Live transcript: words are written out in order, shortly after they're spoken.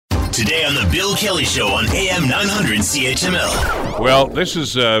Today on the Bill Kelly Show on AM 900 CHML. Well, this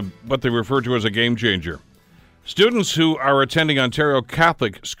is what they refer to as a game changer. Students who are attending Ontario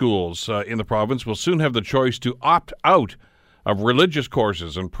Catholic schools in the province will soon have the choice to opt out of religious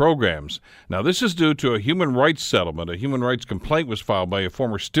courses and programs. Now, this is due to a human rights settlement. A human rights complaint was filed by a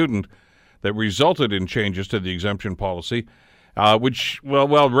former student that resulted in changes to the exemption policy, which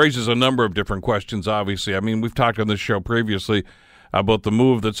raises a number of different questions, obviously. I mean, we've talked on this show previously about the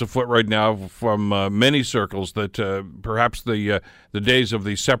move that's afoot right now from many circles that perhaps the days of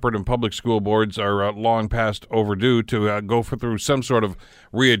the separate and public school boards are long past overdue to go through some sort of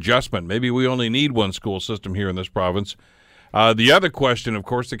readjustment. Maybe we only need one school system here in this province. The other question, of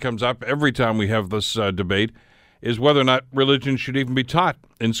course, that comes up every time we have this debate is whether or not religion should even be taught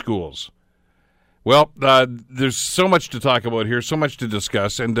in schools. Well, there's so much to talk about here, so much to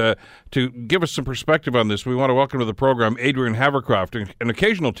discuss, and to give us some perspective on this, we want to welcome to the program Adrienne Havercroft, an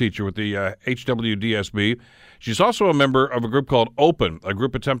occasional teacher with the HWDSB. She's also a member of a group called Open, a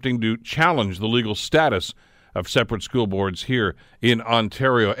group attempting to challenge the legal status of separate school boards here in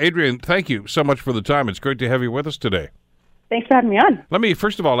Ontario. Adrienne, thank you so much for the time. It's great to have you with us today. Thanks for having me on. Let me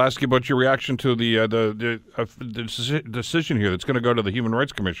first of all ask you about your reaction to the decision here that's going to go to the Human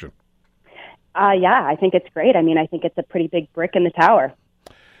Rights Commission. Yeah, I think it's great. I mean, I think it's a pretty big brick in the tower.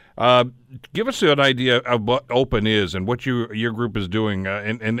 Give us an idea of what Open is and what your group is doing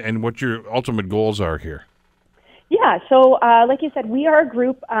and what your ultimate goals are here. Yeah, so like you said, we are a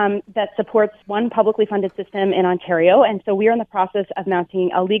group that supports one publicly funded system in Ontario, and so we are in the process of mounting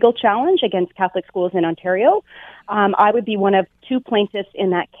a legal challenge against Catholic schools in Ontario. I would be one of two plaintiffs in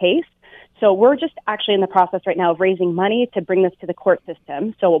that case. So we're just actually in the process right now of raising money to bring this to the court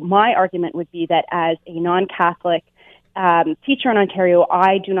system. So my argument would be that as a non-Catholic teacher in Ontario,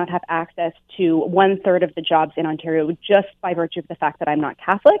 I do not have access to 1/3 of the jobs in Ontario just by virtue of the fact that I'm not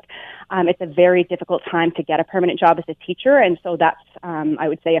Catholic. It's a very difficult time to get a permanent job as a teacher, and so that's, I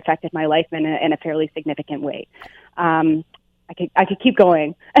would say, affected my life in a fairly significant way. I could keep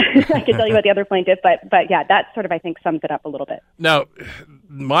going. I could tell you about the other plaintiff, but yeah, that sort of, I think, sums it up a little bit. Now,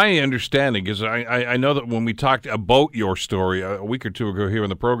 my understanding is I know that when we talked about your story a week or two ago here in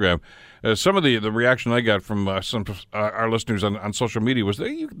the program, some of the reaction I got from some our listeners on social media was,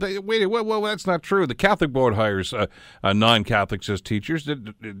 wait, well, that's not true. The Catholic board hires non-Catholics as teachers.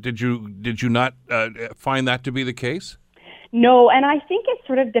 Did you not find that to be the case? No, and I think it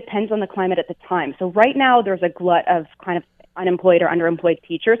sort of depends on the climate at the time. So right now there's a glut of kind of unemployed or underemployed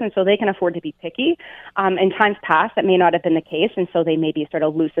teachers, and so they can afford to be picky. In times past, that may not have been the case, and so they maybe sort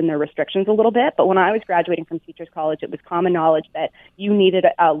of loosen their restrictions a little bit. But when I was graduating from Teachers College, it was common knowledge that you needed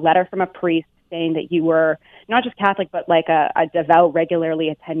a letter from a priest saying that you were not just Catholic, but like a devout, regularly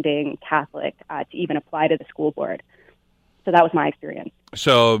attending Catholic to even apply to the school board. So that was my experience.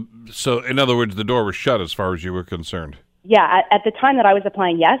 So in other words, the door was shut as far as you were concerned. Yeah, at the time that I was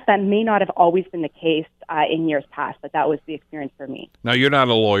applying, yes, that may not have always been the case in years past, but that was the experience for me. Now, you're not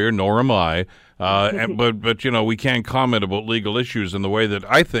a lawyer, nor am I, but you know, we can comment about legal issues in the way that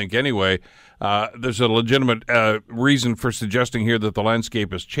I think, anyway, there's a legitimate reason for suggesting here that the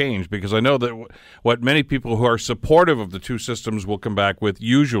landscape has changed, because I know that what many people who are supportive of the two systems will come back with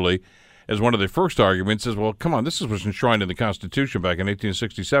usually as one of their first arguments is, well, come on, this was enshrined in the Constitution back in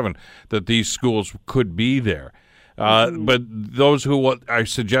 1867 that these schools could be there. But those who are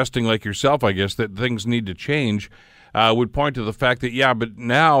suggesting, like yourself, I guess, that things need to change would point to the fact that, yeah, but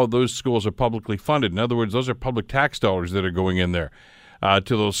now those schools are publicly funded. In other words, those are public tax dollars that are going in there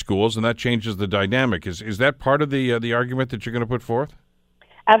to those schools, and that changes the dynamic. Is that part of the argument that you're going to put forth?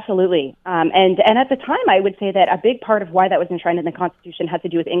 Absolutely. And at the time, I would say that a big part of why that was enshrined in the Constitution had to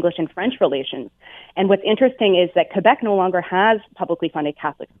do with English and French relations. And what's interesting is that Quebec no longer has publicly funded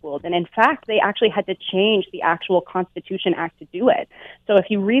Catholic schools. And in fact, they actually had to change the actual Constitution Act to do it. So if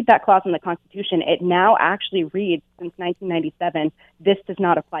you read that clause in the Constitution, it now actually reads, since 1997, this does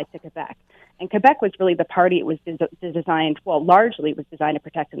not apply to Quebec. And Quebec was really the party it was designed, well, largely it was designed to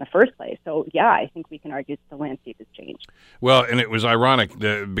protect in the first place. So, yeah, I think we can argue that the landscape has changed. Well, and it was ironic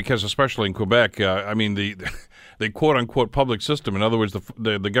because especially in Quebec, I mean, the quote-unquote public system, in other words,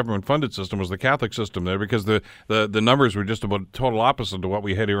 the government-funded system was the Catholic system there, because the numbers were just about total opposite to what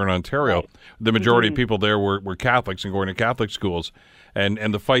we had here in Ontario. Right. The majority of people there were Catholics and going to Catholic schools.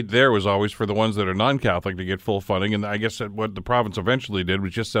 And the fight there was always for the ones that are non-Catholic to get full funding. And I guess that what the province eventually did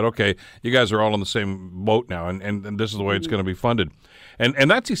was just said, okay, you guys are all in the same boat now, and this is the way it's going to be funded. And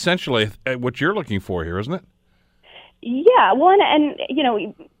that's essentially what you're looking for here, isn't it? Yeah, well, and you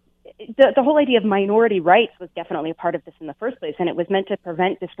know, the whole idea of minority rights was definitely a part of this in the first place, and it was meant to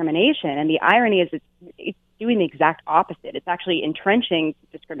prevent discrimination. And the irony is it's doing the exact opposite. It's actually entrenching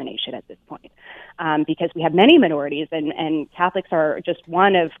discrimination at this point, because we have many minorities, and Catholics are just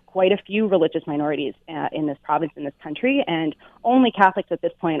one of quite a few religious minorities in this province, in this country, and only Catholics at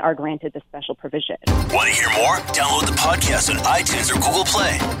this point are granted this special provision. Want to hear more? Download the podcast on iTunes or Google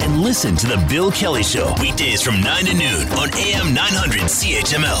Play and listen to The Bill Kelly Show weekdays from 9 to noon on AM 900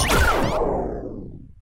 CHML.